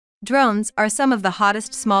Drones are some of the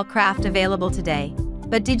hottest small craft available today.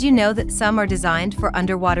 But did you know that some are designed for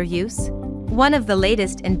underwater use? One of the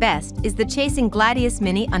latest and best is the Chasing Gladius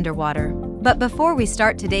Mini Underwater. But before we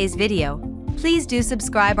start today's video, please do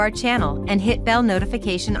subscribe our channel and hit bell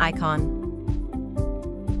notification icon.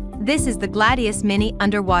 This is the Gladius Mini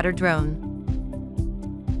Underwater Drone.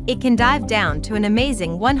 It can dive down to an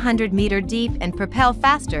amazing 100-meter deep and propel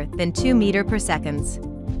faster than 2 meters per second.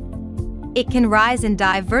 It can rise and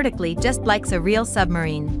dive vertically just like a real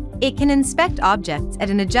submarine. It can inspect objects at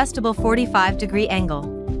an adjustable 45-degree angle.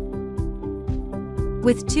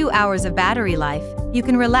 With 2 hours of battery life, you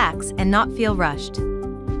can relax and not feel rushed.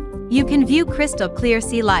 You can view crystal clear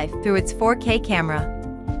sea life through its 4K camera.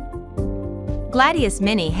 Gladius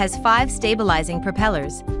Mini has 5 stabilizing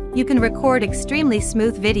propellers. You can record extremely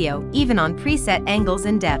smooth video even on preset angles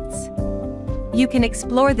and depths. You can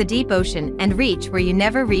explore the deep ocean and reach where you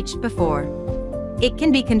never reached before. It can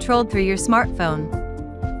be controlled through your smartphone.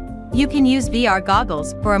 You can use VR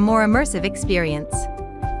goggles for a more immersive experience.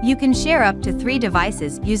 You can share up to 3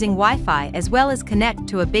 devices using Wi-Fi as well as connect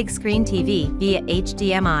to a big screen TV via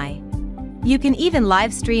HDMI. You can even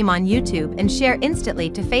live stream on YouTube and share instantly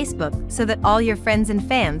to Facebook so that all your friends and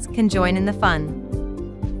fans can join in the fun.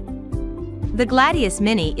 The Gladius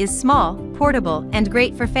Mini is small, portable, and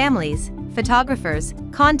great for families, photographers,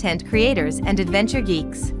 content creators, and adventure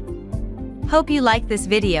geeks. Hope you like this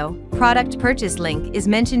video. Product purchase link is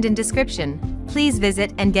mentioned in description. Please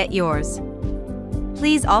visit and get yours.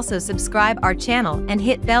 Please also subscribe our channel and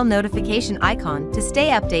hit bell notification icon to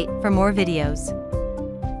stay update for more videos.